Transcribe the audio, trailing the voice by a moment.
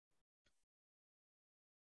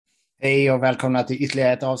Hej och välkomna till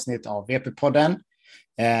ytterligare ett avsnitt av VP-podden.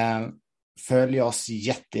 Följ oss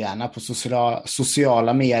jättegärna på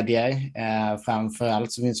sociala medier.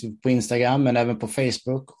 Framförallt så finns vi på Instagram men även på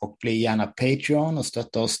Facebook, och bli gärna Patreon och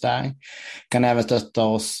stötta oss där. Kan även stötta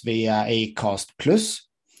oss via Acast+.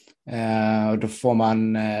 Då får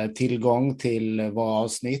man tillgång till våra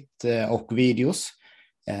avsnitt och videos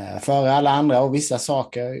före alla andra, och vissa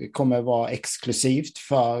saker kommer vara exklusivt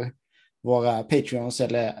för våra Patreons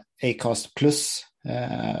eller Acast Plus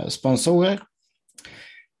sponsorer.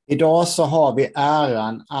 Idag så har vi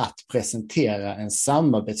äran att presentera en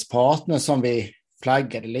samarbetspartner som vi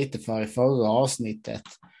flaggade lite för i förra avsnittet.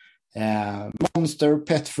 Monster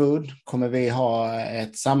Pet Food kommer vi ha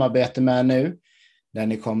ett samarbete med nu, där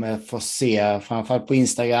ni kommer få se framförallt på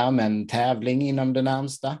Instagram en tävling inom det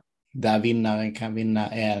närmsta, där vinnaren kan vinna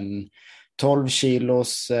en 12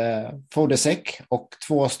 kilos fodersäck och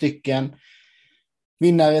 2 stycken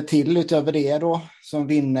vinnare till utöver det då, som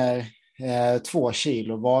vinner 2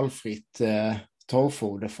 kilo valfritt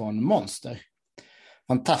torrfoder från Monster.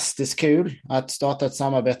 Fantastiskt kul att starta ett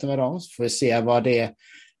samarbete med dem, så får vi se vad det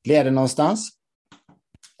leder någonstans.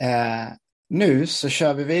 Nu så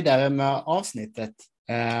kör vi vidare med avsnittet.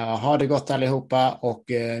 Ha det gott allihopa och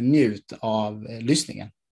njut av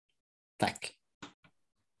lyssningen. Tack.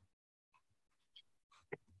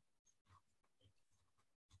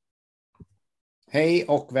 Hej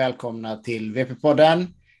och välkomna till VP-podden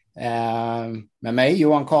med mig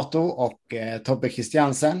Johan Kato och Tobbe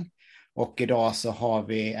Christiansen. Och idag så har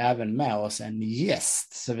vi även med oss en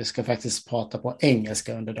gäst, så vi ska faktiskt prata på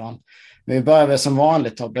engelska under dagen. Men vi börjar väl som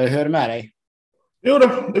vanligt, Tobbe. Hur är det med dig? Jo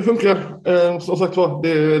då, det funkar. Som sagt var, det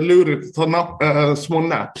är lurigt att ta små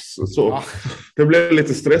naps. Så. Ja. Det blev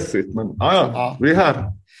lite stressigt, men ja, vi är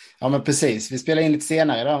här. Ja, men precis. Vi spelar in lite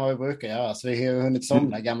senare idag än vad vi brukar göra, så vi har hunnit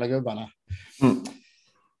somna, gamla gubbarna.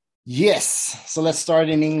 Yes, so let's start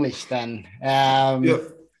in English then.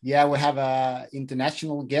 Yeah, we have an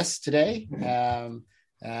international guest today,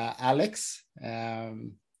 Alex.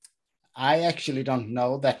 I actually don't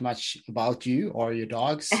know that much about you or your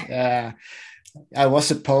dogs. I was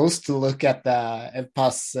supposed to look at the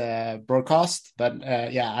EVPAS broadcast, but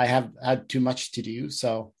I have had too much to do,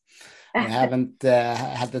 so I haven't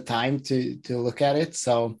had the time to look at it.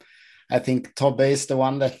 So I think Tobbe is the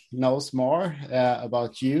one that knows more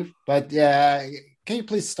about you. But can you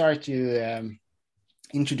please start to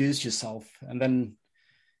introduce yourself? And then,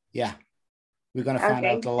 we're going to find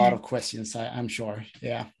out a lot of questions, I'm sure.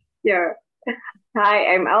 Yeah. Sure.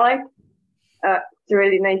 Hi, I'm Alex. It's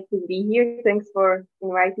really nice to be here. Thanks for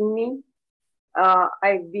inviting me.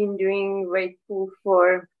 I've been doing weight pool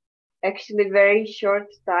for actually very short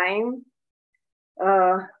time.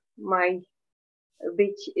 My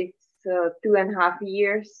bitch is 2.5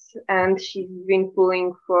 years, and she's been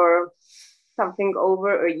pulling for something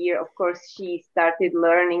over a year. Of course, she started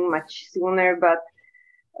learning much sooner, but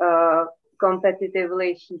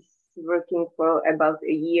competitively, she's working for about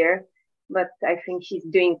a year. But I think she's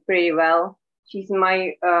doing pretty well. She's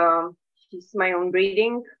my own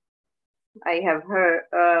breeding. I have her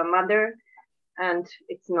mother, and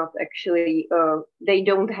it's not actually, they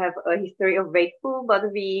don't have a history of weight pool,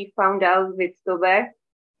 but we found out with Tobbe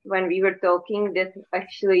when we were talking that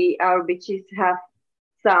actually our bitches have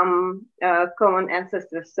some common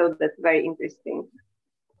ancestors, so that's very interesting.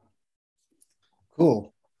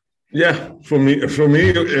 Cool. Yeah, for me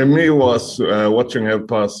was watching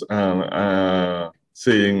EVPAS and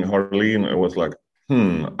seeing Harleen. It was like,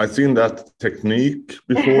 I've seen that technique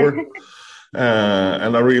before.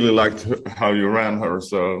 And I really liked how you ran her.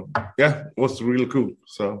 So, yeah, it was really cool.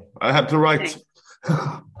 So I had to write.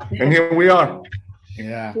 And here we are.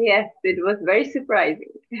 Yeah. Yes, it was very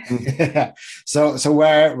surprising. So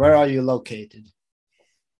where are you located?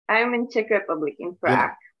 I'm in Czech Republic, in Prague.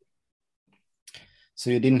 Yeah. So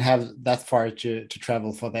you didn't have that far to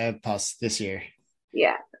travel for the EVPAS this year?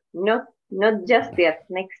 Yeah, not just yet.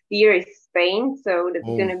 Next year is Spain, so that's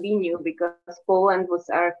going to be new because Poland was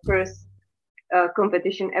our first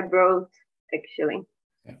competition abroad, actually.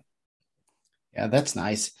 Yeah, that's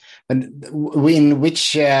nice. And in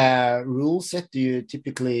which rule set do you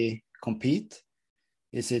typically compete?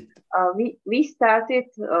 Is it? We started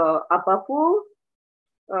upper pool,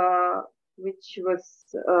 which was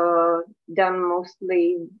done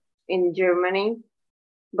mostly in Germany,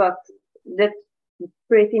 but that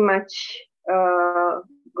pretty much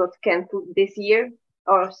got cancelled this year,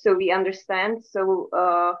 or so we understand. So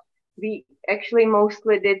we actually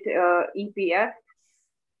mostly did EPF,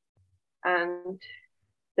 and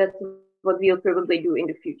that's what we'll probably do in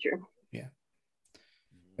the future. Yeah.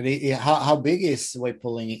 But how big is weight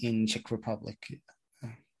pulling in Czech Republic?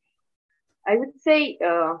 I would say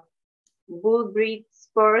bull breed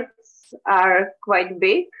sports are quite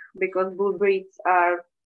big because bull breeds are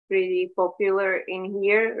pretty popular in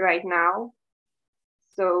here right now.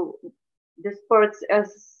 So the sports as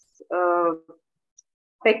uh,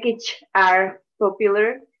 package are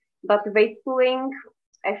popular, but weight pulling,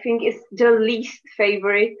 I think, is the least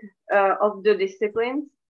favorite of the disciplines.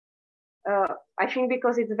 I think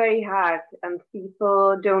because it's very hard and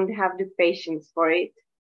people don't have the patience for it.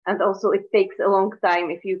 And also it takes a long time.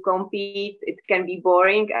 If you compete, it can be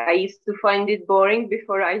boring. I used to find it boring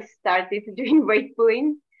before I started doing weight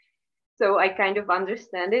pulling. So I kind of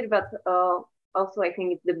understand it, but also I think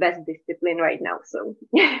it's the best discipline right now. So,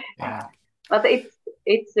 Yeah. but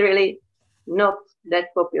it's really not that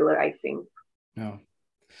popular, I think. No.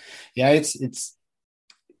 Yeah,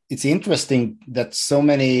 it's interesting that so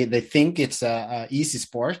many they think it's a easy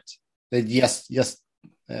sport. They just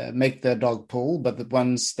make the dog pull, but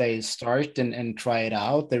once they start and try it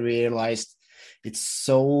out, they realize it's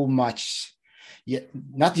so much. Yeah,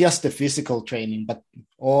 not just the physical training, but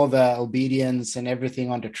all the obedience and everything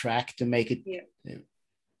on the track to make it,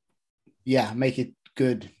 make it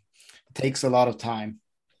good. It takes a lot of time.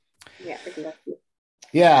 Yeah, exactly.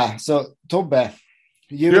 Yeah. So Tobbe,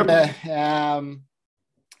 you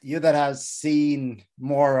you that have seen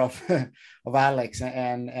more of of Alex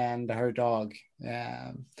and her dog,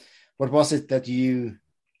 what was it that you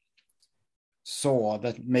saw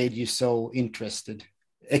that made you so interested,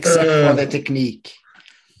 except for the technique?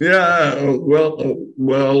 Yeah,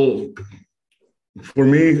 well, for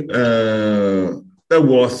me, there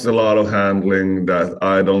was a lot of handling that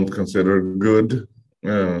I don't consider good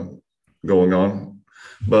going on,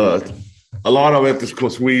 but a lot of it is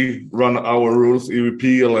because we run our rules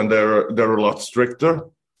EVPL and they're a lot stricter.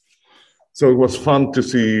 So it was fun to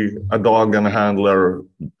see a dog and a handler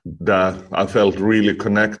that I felt really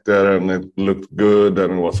connected and it looked good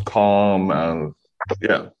and it was calm and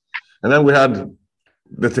yeah. And then we had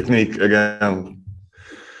the technique again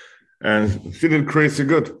and she did crazy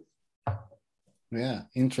good. Yeah,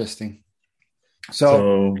 interesting.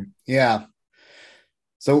 So yeah.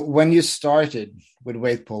 So when you started with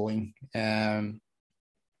weight pulling,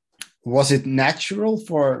 was it natural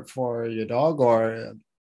for your dog, or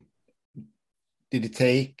did it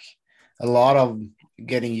take a lot of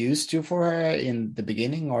getting used to for her in the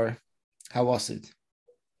beginning, or how was it?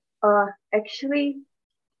 Actually,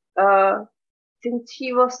 since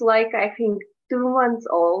she was like, I think, 2 months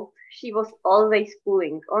old, she was always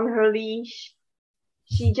pulling on her leash.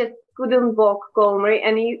 She just couldn't walk calmly,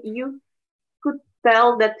 and you could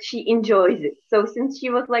tell that she enjoys it. So since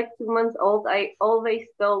she was like 2 months old, I always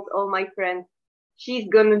told all my friends, she's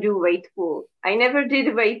gonna do weight pull. I never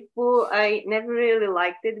did weight pull. I never really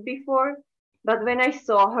liked it before. But when I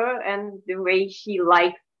saw her and the way she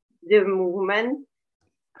liked the movement,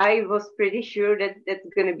 I was pretty sure that that's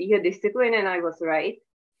gonna be a discipline, and I was right.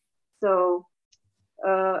 So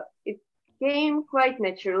it came quite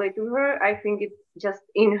naturally to her. I think it's just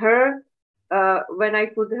in her. When I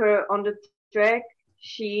put her on the track,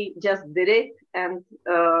 she just did it. And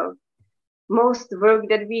most work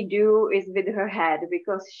that we do is with her head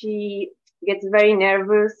because she gets very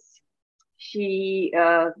nervous. She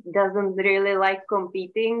doesn't really like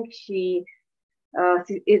competing. She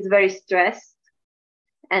is very stressed.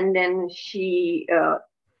 And then she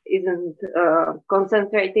isn't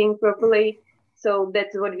concentrating properly. So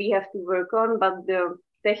that's what we have to work on. But the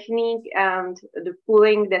technique and the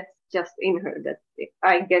pulling, that's just in her. That's,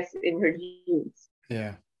 I guess, in her genes.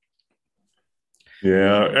 Yeah.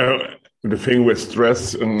 Yeah, the thing with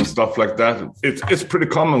stress and stuff like that, it's pretty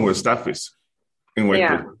common with staffies in weight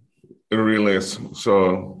pull. It really is.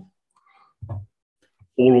 So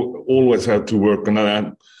always have to work on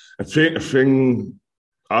that. A thing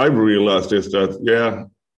I've realized is that,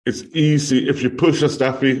 it's easy. If you push a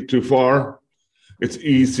staffy too far, it's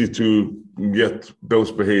easy to get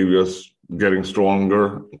those behaviors getting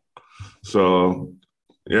stronger. So,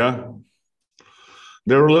 yeah,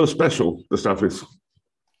 they're a little special, the staffies.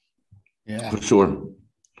 Yeah, for sure.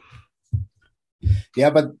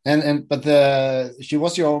 Yeah, but she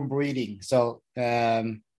was your own breeding. So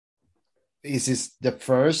is this the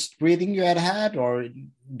first breeding you had, or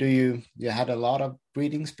you had a lot of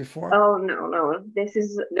breedings before? Oh no, this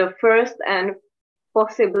is the first and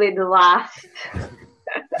possibly the last.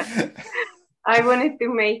 I wanted to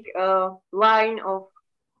make a line of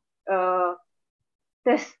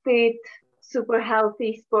tested, super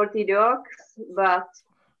healthy, sporty dogs, but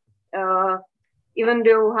even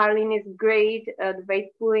though Harleen is great at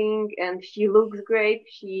weight pulling and she looks great,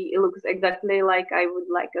 she looks exactly like I would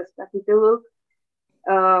like a staffy to look.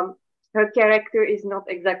 her character is not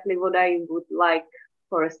exactly what I would like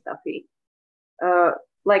for a Stuffy.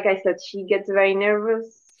 Like I said, she gets very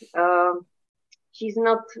nervous. She's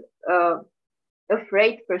not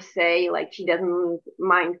afraid per se, like she doesn't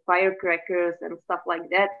mind firecrackers and stuff like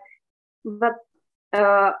that. But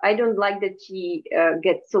I don't like that she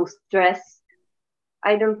gets so stressed.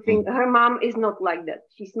 I don't think her mom is not like that.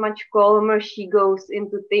 She's much calmer. She goes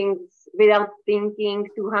into things without thinking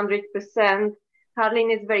 200%.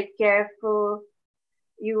 Harleen is very careful.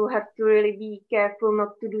 You have to really be careful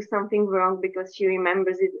not to do something wrong because she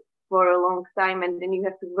remembers it for a long time, and then you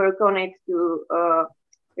have to work on it to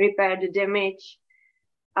repair the damage.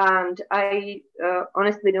 And I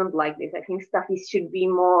honestly don't like this. I think Stuffies should be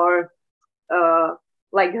more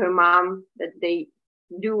like her mom, that they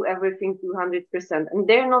do everything 200%. And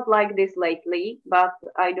they're not like this lately, but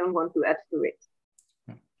I don't want to add to it.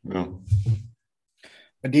 No.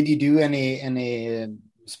 But did you do any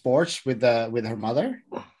sports with her mother?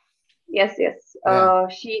 Yes. Yeah.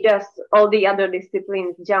 She does all the other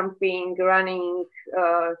disciplines, jumping, running.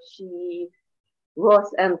 She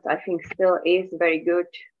was, and I think still is, very good.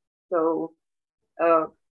 So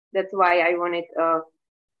that's why I wanted a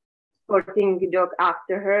sporting dog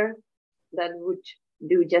after her that would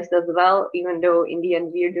do just as well, even though in the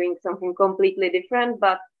end we're doing something completely different,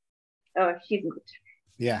 but she's good.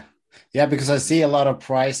 Yeah, because I see a lot of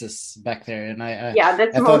prizes back there, and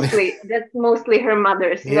that's mostly her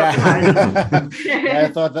mother's, yeah. not mine. Yeah,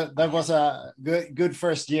 I thought that was a good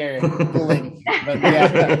first year pulling, but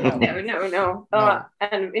yeah. No.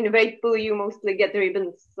 And in weight pool you mostly get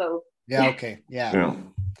ribbons, so yeah, okay, yeah.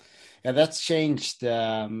 That's changed.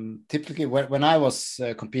 Typically, when I was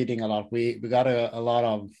competing a lot, we got a lot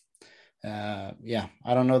of. I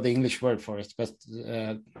don't know the English word for it, but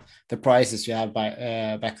the prizes you have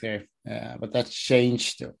back there. But that's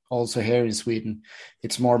changed also here in Sweden.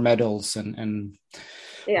 It's more medals and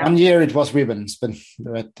 1 year it was ribbons,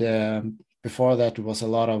 but before that it was a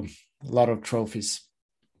lot of trophies.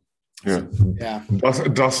 Yeah. So,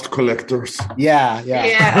 dust collectors. Yeah,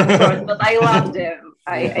 of course, but I love them.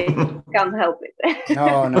 I can't help it.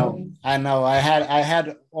 No, I know. I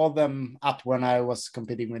had all them up when I was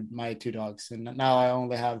competing with my two dogs, and now I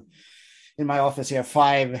only have in my office here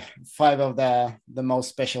five of the most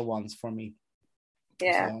special ones for me.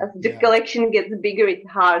 Yeah, so, as the collection gets bigger, it's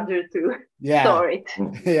harder to store it.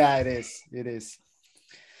 Yeah, it is.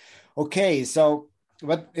 Okay, so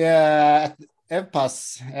but at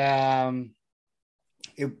EVPAS,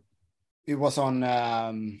 it was on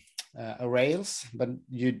rails, but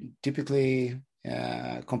you typically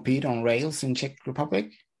compete on rails in Czech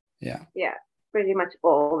Republic. Yeah, pretty much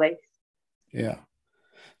always. Yeah,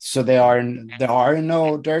 so there are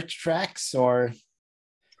no dirt tracks, or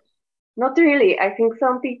not really. I think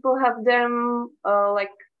some people have them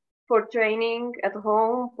like for training at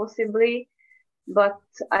home, possibly, but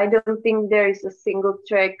I don't think there is a single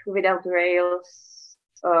track without rails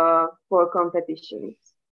for competitions.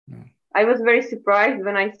 No. I was very surprised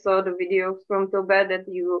when I saw the videos from Tobe that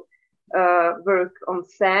you work on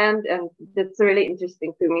sand, and that's really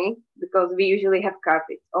interesting to me because we usually have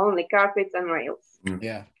only carpets and rails.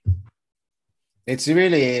 Yeah, it's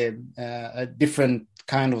really a different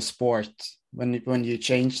kind of sport when you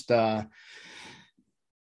change the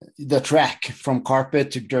track from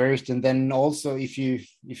carpet to dirt, and then also if you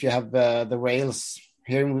have the rails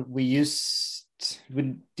here, we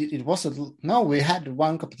had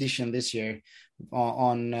one competition this year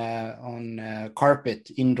on carpet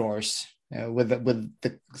indoors with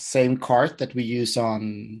the same cart that we use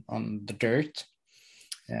on the dirt,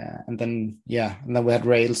 and then we had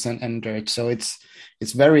rails and dirt, so it's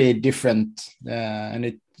very different, and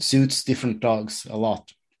it suits different dogs a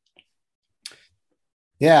lot.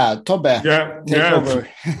 Yeah, Tobbe. Take over.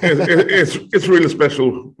 It's really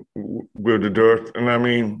special with the dirt, and I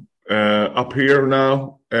mean up here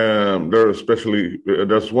now, there's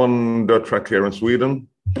one dirt track here in Sweden,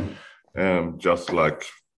 just like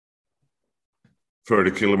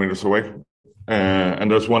 30 kilometers away,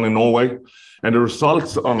 and there's one in Norway, and the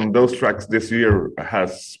results on those tracks this year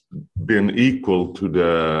has been equal to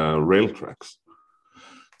the rail tracks.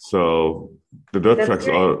 So the dirt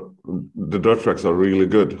tracks are really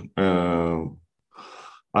good.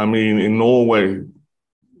 I mean, in Norway,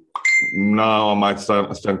 now I might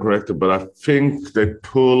stand corrected, but I think they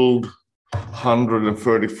pulled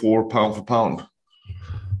 134 pound for pound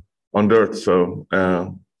on dirt. So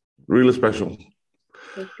really special.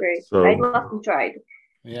 That's great. So, I'd love to try it.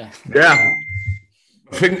 Yeah.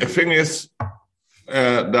 Thing is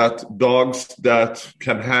that dogs that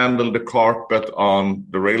can handle the carpet on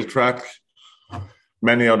the rail track,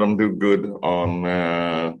 many of them do good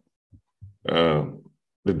on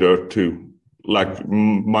dirt too. Like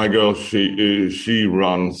my girl, she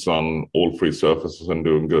runs on all free surfaces and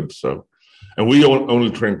doing good. So, and we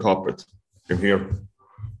only train carpet in here.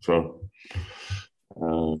 So,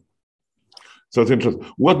 so it's interesting.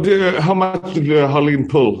 How much did Harleen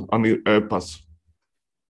pull on the pass?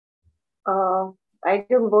 I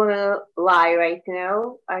don't want to lie right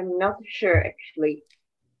now. I'm not sure, actually.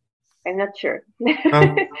 I'm not sure.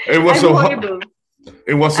 It was so hard.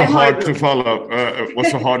 It was so hard to follow. It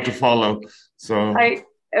was so hard to follow. So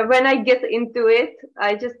when I get into it,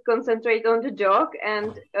 I just concentrate on the jog,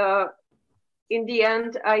 and in the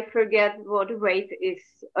end, I forget what weight is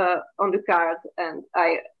on the card, and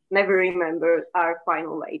I never remember our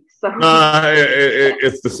final weight. So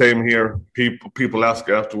it's the same here. People ask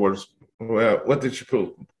afterwards, well, what did she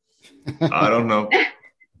pull? I don't know.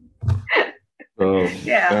 So,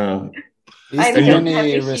 yeah. Is there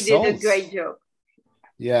any results? She did a great job.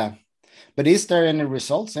 Yeah, but is there any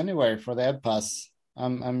results anywhere for the EBPAS?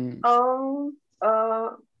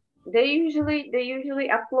 They usually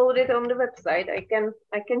upload it on the website. I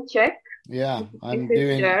can check. Yeah, I'm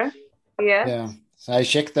doing there. Yeah. So I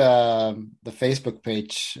checked the Facebook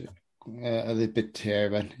page a little bit here,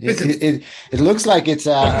 but it looks like it's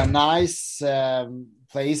a nice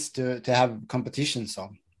place to have competitions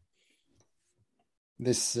on.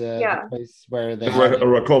 This place where they have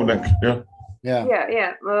Rakovnik, yeah.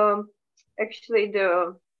 Actually,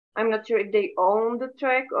 I'm not sure if they own the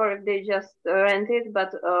track or if they just rent it,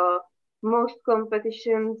 but most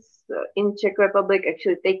competitions in Czech Republic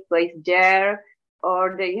actually take place there,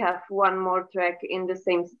 or they have one more track in the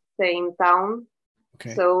same town.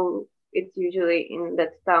 Okay. So it's usually in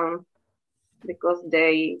that town because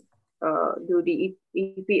they do the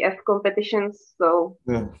EPF competitions. So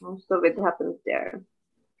most of it happens there.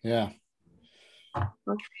 Yeah.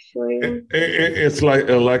 Actually, it's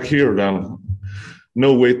like here then.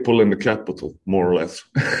 No weight pull in the capital, more or less.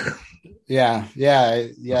 yeah,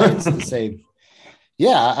 it's the same.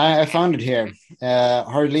 Yeah, I found it here.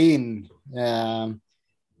 Harleen,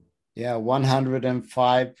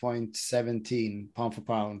 105.17 pound for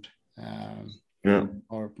pound.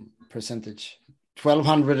 Or percentage.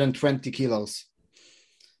 1,220 kilos.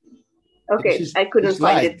 Okay, I couldn't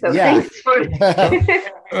find it, so yeah. thanks for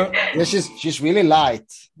yeah, she's really light.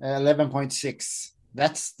 11.6.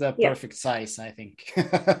 That's the perfect size, I think.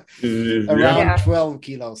 Around 12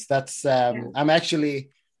 kilos. That's I'm actually,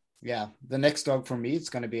 the next dog for me, it's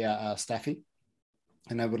going to be a Staffy.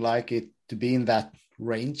 And I would like it to be in that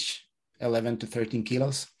range, 11 to 13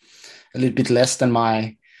 kilos. A little bit less than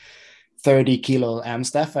my 30 kilo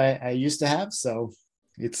Amstaff I used to have. So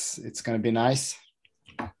it's going to be nice.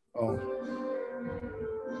 Oh.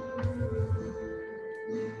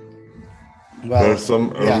 Well, there's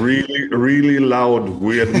some really, really loud,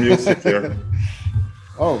 weird music there.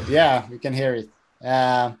 Oh yeah, we can hear it.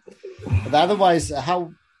 But otherwise,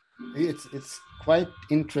 how it's quite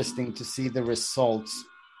interesting to see the results.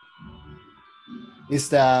 Is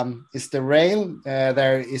the rail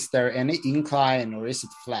there? Is there any incline or is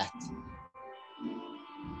it flat?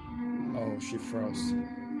 Oh, she froze.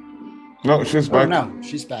 No, she's back. Oh, no,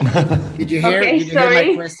 she's back. Did you hear? Did you hear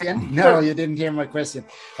my question? No, you didn't hear my question.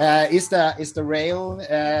 Is the rail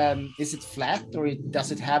is it flat or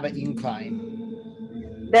does it have an incline?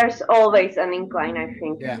 There's always an incline, I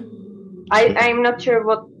think. Yeah. I'm not sure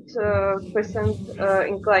what percent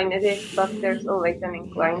incline it is, but there's always an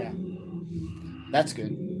incline. Yeah. That's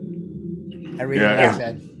good. I really like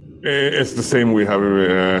that. It's the same we have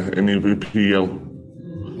in EVPL.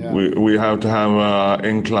 Yeah. We have to have an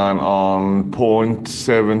incline on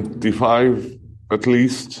 0.75 at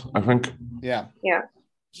least, I think. Yeah. Yeah.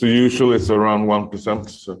 So usually it's around 1%.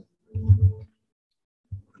 So.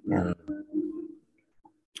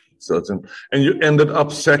 Certain. And you ended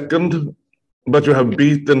up second, but you have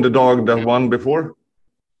beaten the dog that won before?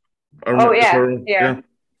 Yeah.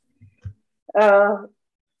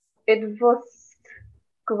 It was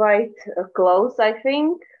quite close, I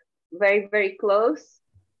think. Very, very close.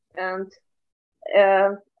 And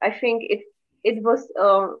I think it was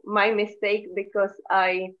my mistake because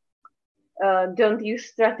I don't use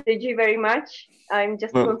strategy very much. I'm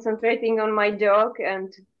just concentrating on my dog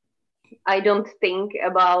and I don't think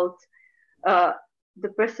about the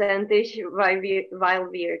percentage while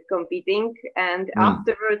we're competing. And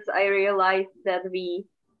afterwards, I realized that we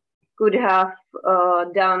could have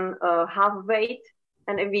done half weight.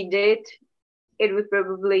 And if we did, it would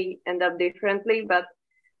probably end up differently. But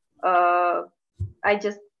I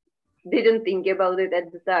just didn't think about it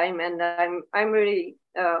at the time, and I'm really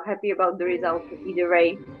happy about the result either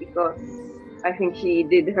way because I think she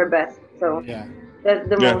did her best. So yeah, That's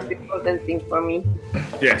the most important thing for me.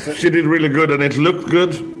 Yeah, she did really good, and it looked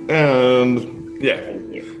good. And yeah,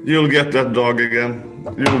 you'll get that dog again.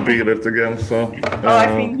 You'll beat it again. So. I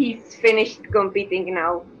think he's finished competing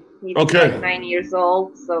now. He's like 9 years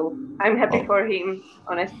old, so I'm happy for him.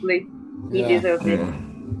 Honestly, he deserves it.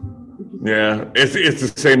 Yeah, it's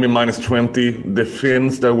the same in -20. The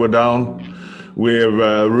Finns that were down with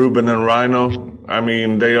Ruben and Rhino. I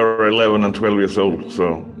mean, they are 11 and 12 years old.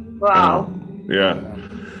 So wow. Yeah,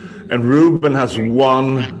 and Ruben has won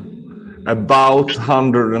about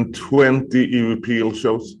 120 EVPL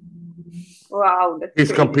shows. Wow, that's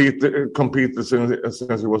he's crazy. competed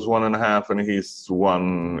since he was 1.5, and he's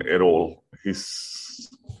won it all. He's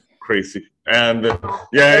crazy, and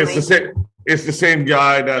it's the same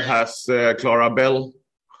guy that has Clara Bell.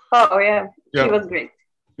 Oh yeah, she was great.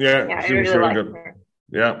 Yeah, she was really really good. Her.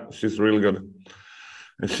 Yeah, she's really good.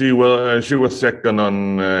 And she was second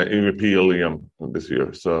on EVPL this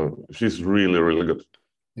year, so she's really, really good.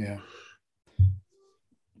 Yeah.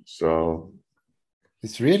 So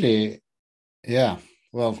it's really, yeah.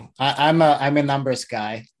 Well, I'm a numbers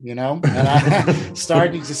guy, you know, and I'm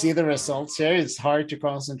starting to see the results here. It's hard to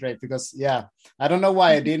concentrate because, I don't know why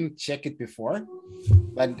I didn't check it before,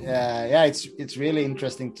 but it's really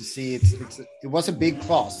interesting to see. It was a big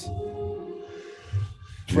class,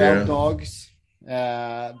 12 dogs.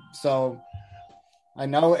 So I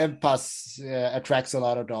know EVPAS attracts a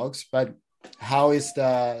lot of dogs, but how is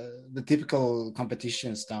the typical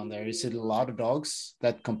competitions down there? Is it a lot of dogs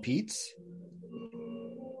that competes?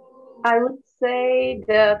 I would say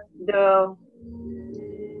that the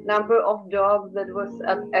number of dogs that was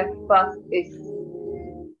at EVPAS is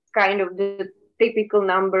kind of the typical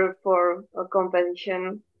number for a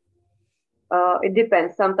competition. It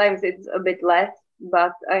depends. Sometimes it's a bit less,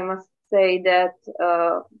 but I must say that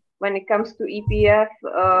when it comes to EPF,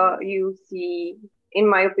 you see, in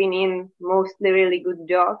my opinion, mostly really good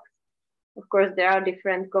dogs. Of course, there are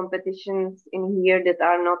different competitions in here that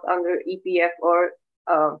are not under EPF or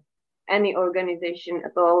any organization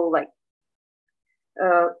at all. Like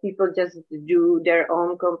people just do their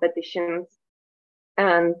own competitions,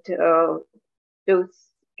 and those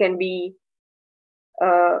can be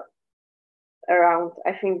around,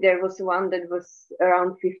 I think there was one that was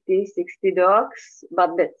around 50, 60 dogs,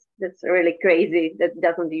 but that's really crazy. That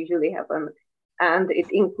doesn't usually happen. And it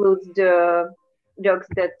includes the dogs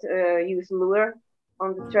that use lure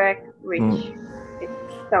on the track, which is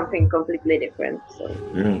something completely different. So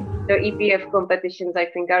the EPF competitions, I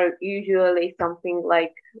think, are usually something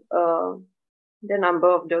like the number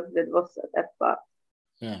of dogs that was at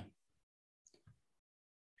EVPA.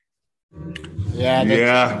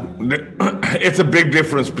 It's a big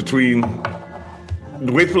difference between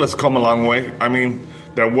the Whitfield has come a long way. I mean,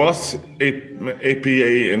 there was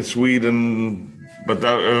APA in Sweden, but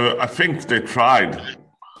I think they tried,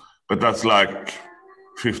 but that's like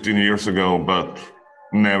 15 years ago, but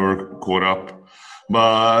never caught up.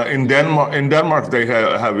 But in Denmark they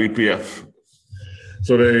have EPF,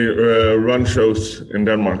 so they run shows in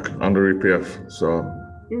Denmark under EPF. So.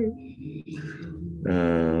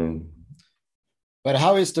 But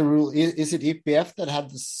how is the rule? Is it EPF that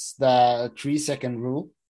had the 3-second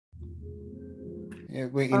rule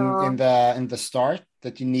in the start,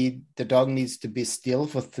 that the dog needs to be still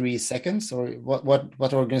for 3 seconds, or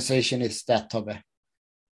what organization is that, Tobbe? I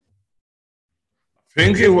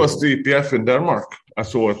think it was the EPF in Denmark. I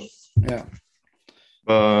saw it. Yeah.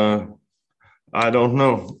 I don't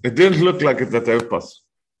know. It didn't look like it at EVPAS.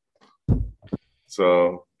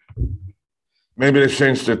 So maybe they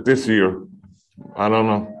changed it this year. I don't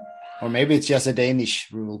know. Or maybe it's just a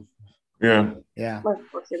Danish rule. Yeah. Yeah,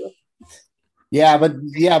 but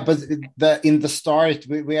in the start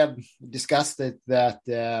we have discussed it that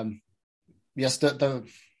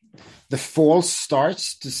the false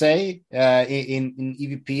starts, to say, in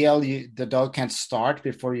EVPL the dog can't start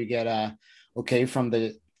before you get a okay from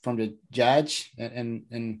the judge, and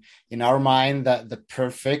in our mind that the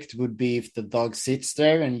perfect would be if the dog sits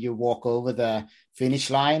there and you walk over the finish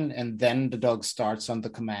line and then the dog starts on the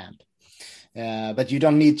command. But you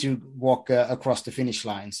don't need to walk across the finish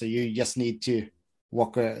line, so you just need to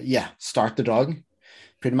walk start the dog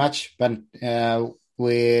pretty much. But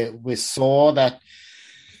we saw that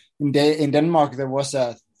in Denmark there was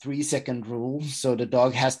a 3-second rule, so the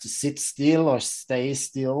dog has to sit still or stay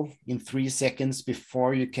still in 3 seconds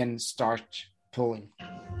before you can start pulling.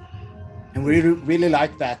 And we really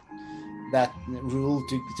like that rule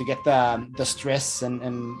to get the stress and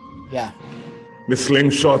the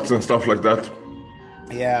slingshots and stuff like that.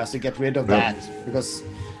 Yeah, so get rid of that, because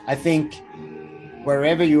I think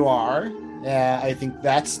wherever you are, I think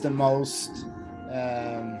that's the most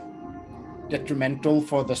detrimental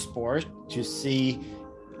for the sport to see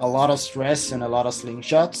a lot of stress and a lot of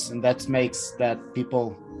slingshots, and that makes that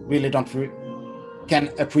people really can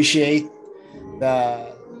appreciate the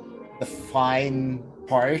fine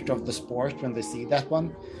part of the sport when they see that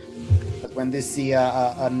one. But when they see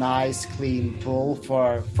a nice clean pull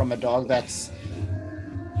from a dog that's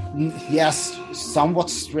yes somewhat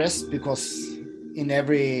stressed, because in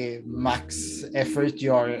every max effort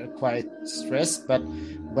you're quite stressed, but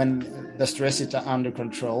when the stress is under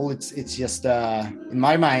control, it's just in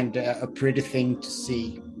my mind a pretty thing to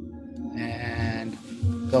see. And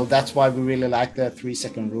so that's why we really like the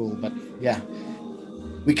 3-second rule. But yeah,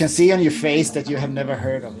 we can see on your face that you have never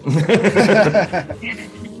heard of it.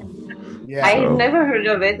 Yeah. I have never heard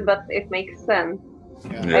of it, but it makes sense.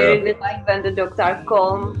 Yeah. I really like when the dogs are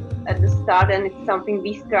calm at the start, and it's something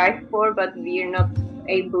we strive for, but we are not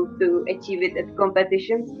able to achieve it at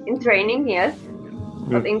competitions. In training, yes,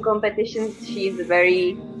 but in competitions, she's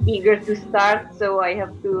very eager to start, so I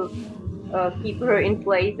have to keep her in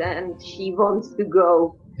place, and she wants to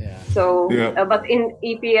go. Yeah. So, but in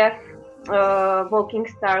EPF, walking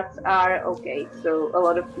starts are okay, so a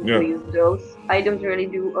lot of people use those. I don't really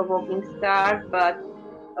do a walking start, but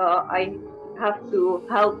I have to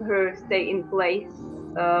help her stay in place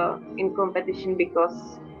in competition,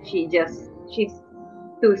 because she's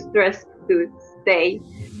too stressed to stay,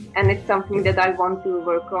 and it's something that I want to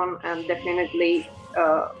work on, and definitely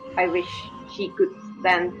I wish she could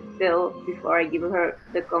stand still before I give her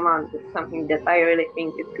the command. It's something that I really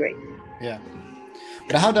think is great. Yeah.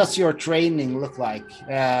 But how does your training look like?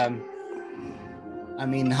 I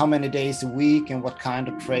mean, how many days a week, and what kind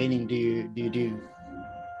of training do you do?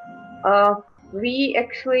 We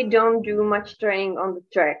actually don't do much training on the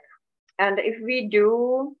track, and if we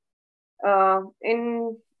do,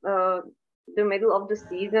 in the middle of the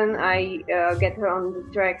season, I get her on the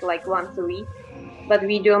track like once a week, but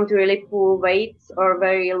we don't really pull weights or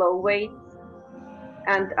very low weights,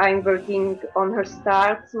 and I'm working on her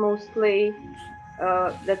starts mostly.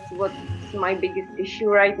 That's what's my biggest issue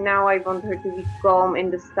right now. I want her to be calm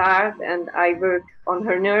in the start, and I work on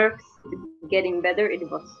her nerves. It's getting better. It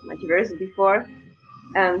was much worse before,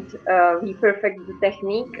 and we perfect the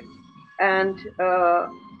technique, and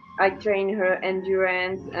I train her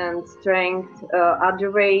endurance and strength,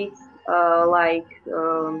 other weights, like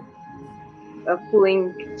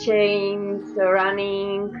pulling chains,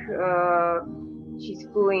 running. She's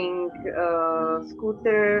pulling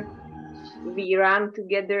scooter. We run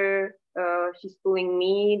together. She's pulling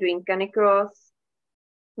me, doing canicross.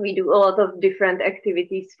 We do a lot of different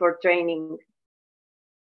activities for training.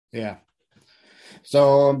 Yeah.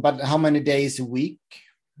 So, but how many days a week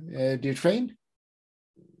do you train?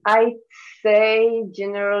 I'd say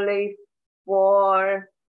generally 4,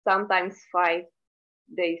 sometimes 5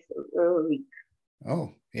 days a week.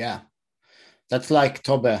 Oh, yeah. That's like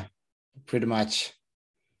Tobbe, pretty much.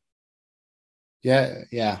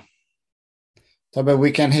 Yeah. Tobbe,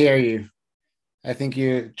 we can hear you. I think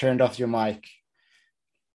you turned off your mic.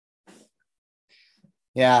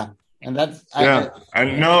 Yeah. And that's I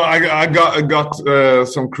got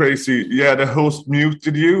some crazy. Yeah, the host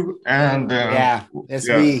muted you, and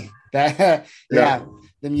me. The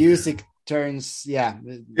music turns.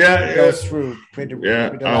 Goes through pretty.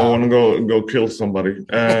 Pretty I want to go kill somebody.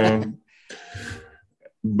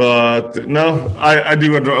 But no, I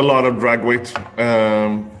do a lot of drag weight.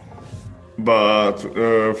 But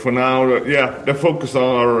for now, the focus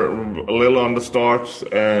are a little on the starts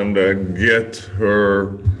and get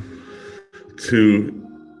her to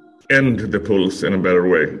end the pulls in a better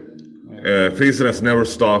way. Friesen has never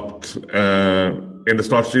stopped in the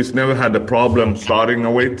start. She's never had a problem starting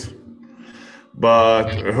a weight,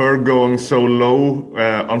 but her going so low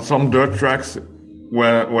on some dirt tracks,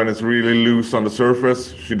 when it's really loose on the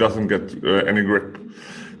surface, she doesn't get any grip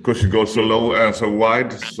because she goes so low and so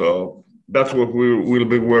wide. So that's what we'll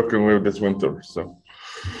be working with this winter. So.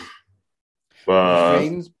 But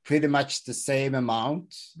trains pretty much the same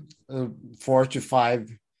amount, 4 to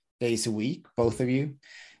 5 days a week, both of you.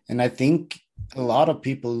 And I think a lot of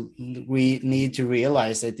people we need to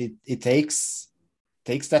realize that it takes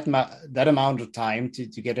that amount of time to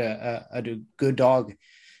get a good dog,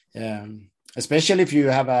 especially if you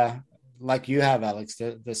have like you have, Alex,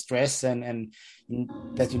 the stress and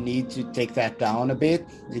that you need to take that down a bit.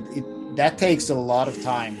 That takes a lot of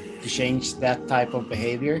time to change that type of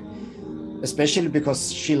behavior, especially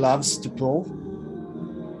because she loves to pull.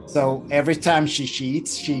 So every time she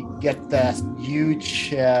cheats, she gets that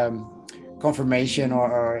huge confirmation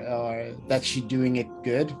or that she's doing it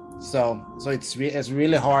good. So it's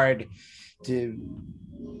really hard to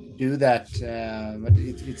do that. But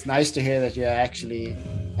it's nice to hear that you actually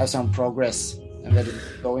have some progress and that it's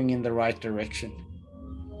going in the right direction.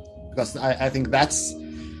 Because I think that's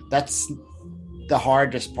the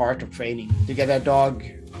hardest part of training. To get a dog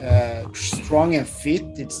strong and fit,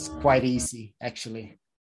 it's quite easy actually.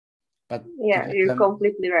 But Yeah, you're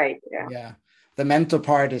completely right. Yeah, the mental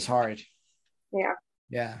part is hard.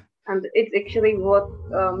 Yeah. And it's actually what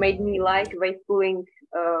made me like weight pulling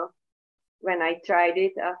when I tried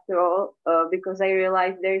it after all, because I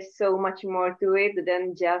realized there's so much more to it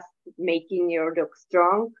than just making your dog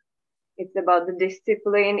strong. It's about the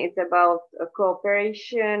discipline. It's about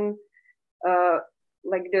cooperation.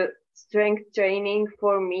 Like the strength training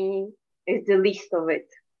for me is the least of it.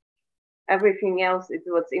 Everything else is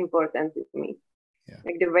what's important to me. Yeah.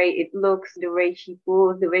 Like the way it looks, the way she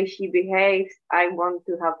pulls, the way she behaves. I want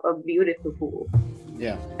to have a beautiful pool.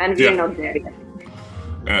 Yeah. And we're not there yet.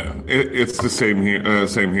 It's the same here.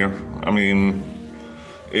 Same here. I mean,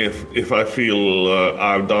 if I feel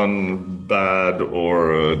I've done bad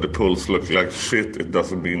or the pulls look like shit, it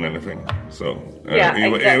doesn't mean anything. So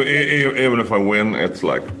even if I win, it's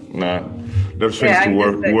like nah. There's things to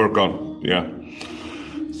work on. Yeah.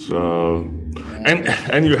 So,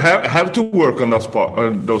 and you have to work on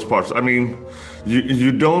those parts. I mean,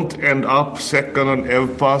 you don't end up second on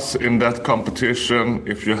EVPAS in that competition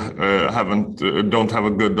if you don't have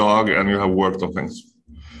a good dog and you have worked on things.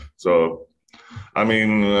 So, I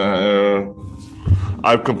mean,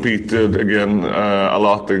 I've competed again a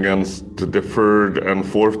lot against the third and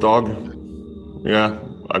fourth dog. Yeah,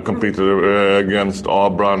 I competed against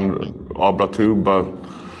Abra too, but.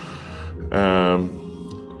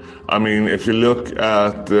 I mean, if you look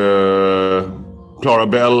at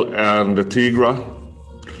Clarabelle and the Tigra,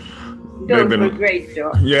 those were great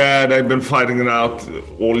dogs. Yeah, they've been fighting it out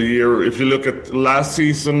all year. If you look at last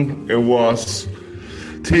season, it was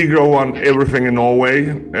Tigra won everything in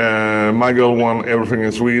Norway, my girl won everything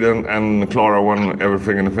in Sweden, and Clara won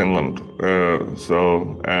everything in Finland.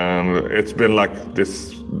 And it's been like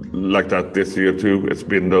that this year too. It's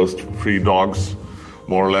been those three dogs,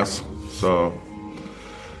 more or less. So.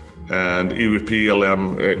 And EVP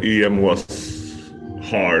EM was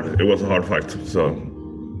hard. It was a hard fight. So.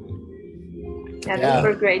 Yeah, those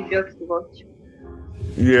were great jokes to watch.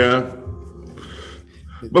 Yeah.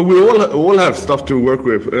 But we all have stuff to work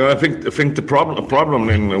with. I think the problem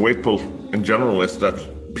in weight pull in general is that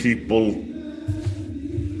people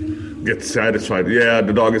get satisfied. Yeah,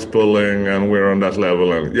 the dog is pulling, and we're on that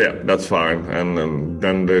level, and yeah, that's fine. And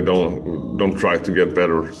then they don't try to get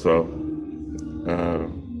better. So.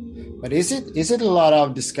 But is it a lot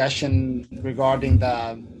of discussion regarding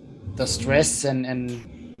the stress and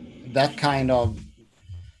that kind of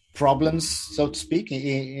problems, so to speak,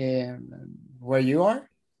 where you are?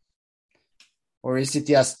 Or is it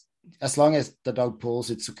just as long as the dog pulls,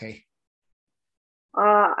 it's okay?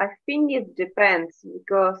 I think it depends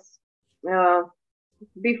because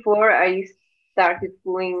before I started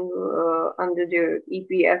pulling under the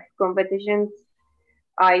EPF competitions,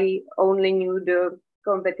 I only knew the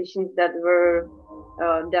competitions that were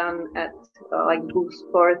done at like Boost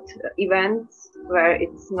Sport events where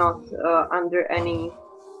it's not under any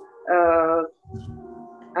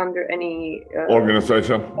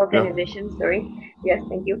organization. Yeah. Sorry. Yes,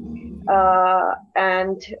 thank you.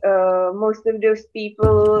 And most of those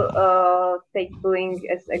people take pulling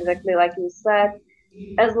as exactly like you said.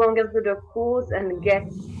 As long as the dog pulls and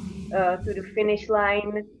gets to the finish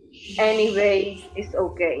line, anyway is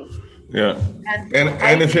okay. Yeah, and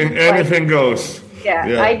anything goes. Yeah,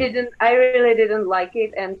 I really didn't like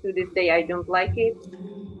it, and to this day I don't like it,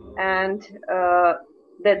 and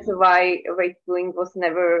that's why weight pulling was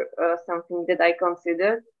never something that I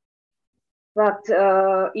considered. But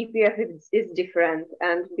EPF is different,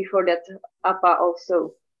 and before that APA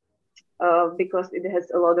also, because it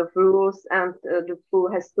has a lot of rules, and the pull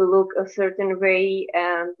has to look a certain way,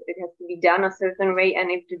 and it has to be done a certain way,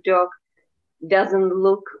 and if the dog doesn't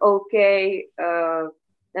look okay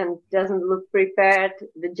and doesn't look prepared,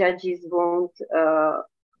 the judges won't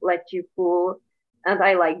let you pull, and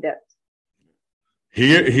I like that.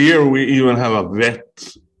 Here we even have a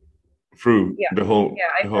vet through the whole.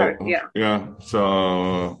 Yeah.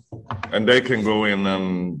 So and they can go in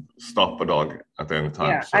and stop a dog at any time.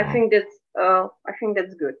 Yeah, so. I think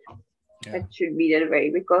that's good. Yeah. It should be that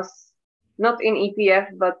way because. Not in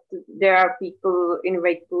EPF, but there are people in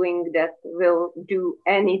weight pulling that will do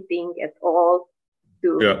anything at all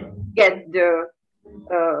to get the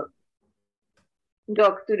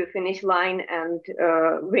dog to the finish line and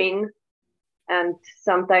win. And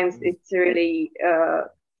sometimes it's really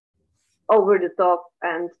over the top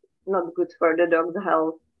and not good for the dog's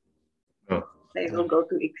health. They will go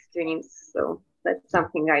to extremes. So that's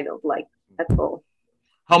something I don't like at all.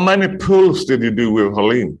 How many pulls did you do with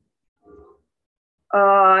Helene?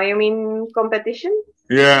 You mean competition?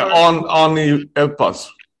 Yeah, on the Elpas.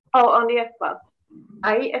 Oh, on the FPAP.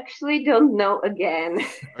 I actually don't know again.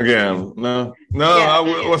 Again, no, Yeah. I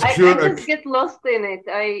was I curious. just get lost in it.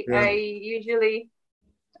 I usually,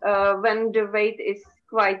 when the weight is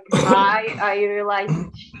quite high, I realize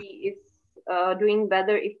she is doing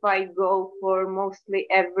better if I go for mostly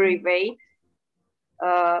every weight.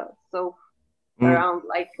 So around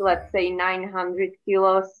like, let's say 900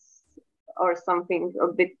 kilos or something a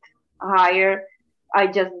bit higher. I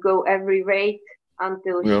just go every weight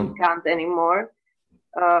until she can't anymore.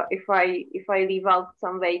 If I leave out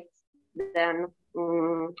some weights, then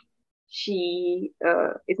she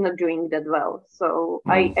is not doing that well. So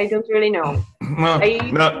I don't really know.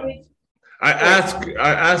 I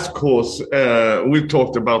ask cause we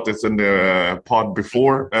talked about this in the pod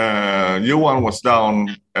before. Johan was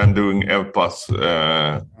down and doing Elpas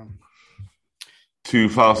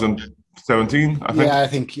 2017, I think. Yeah, I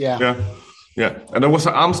think, yeah. And there was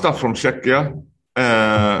an Amsta from Czechia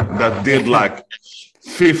that did like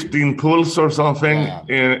 15 pulls or something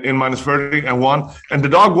in minus 30 and won. And the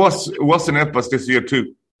dog was in Elpas this year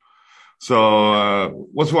too. So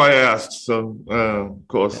that's why I asked. So, of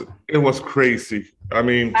course, it was crazy. I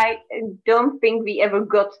mean, I don't think we ever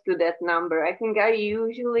got to that number. I think I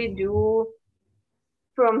usually do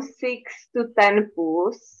from 6 to 10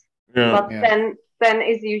 pulls, but 10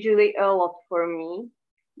 is usually a lot for me.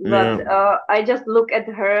 But I just look at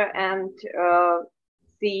her and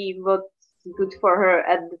see what's good for her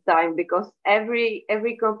at the time, because every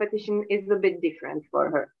competition is a bit different for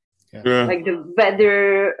her. Like the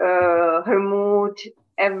weather, her mood,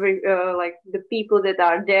 like the people that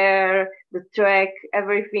are there, the track,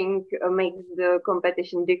 everything makes the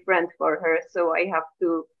competition different for her. So I have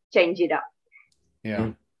to change it up.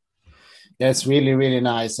 Yeah. That's really, really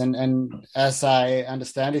nice. And as I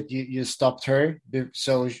understand it, you stopped her.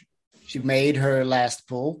 So she made her last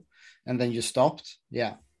pull and then you stopped.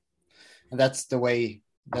 Yeah. And that's the way,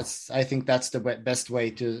 I think that's the best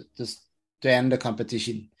way to end the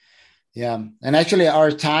competition. Yeah. And actually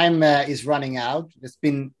our time is running out. It's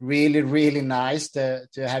been really, really nice to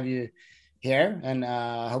have you here. And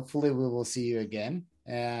hopefully we will see you again.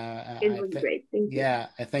 It was great. Thank you. Yeah.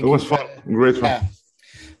 I think it was fun. Great fun. Yeah.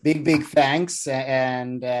 Big thanks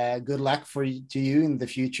and good luck to you in the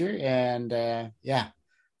future. And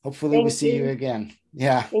hopefully we see you again.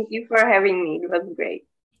 Yeah. Thank you for having me. It was great.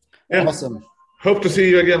 Yeah. Awesome. Hope to see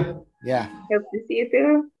you again. Yeah. Hope to see you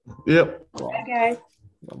too. Yep. Bye, guys.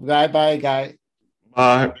 Bye, guys.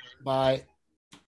 Bye. Bye.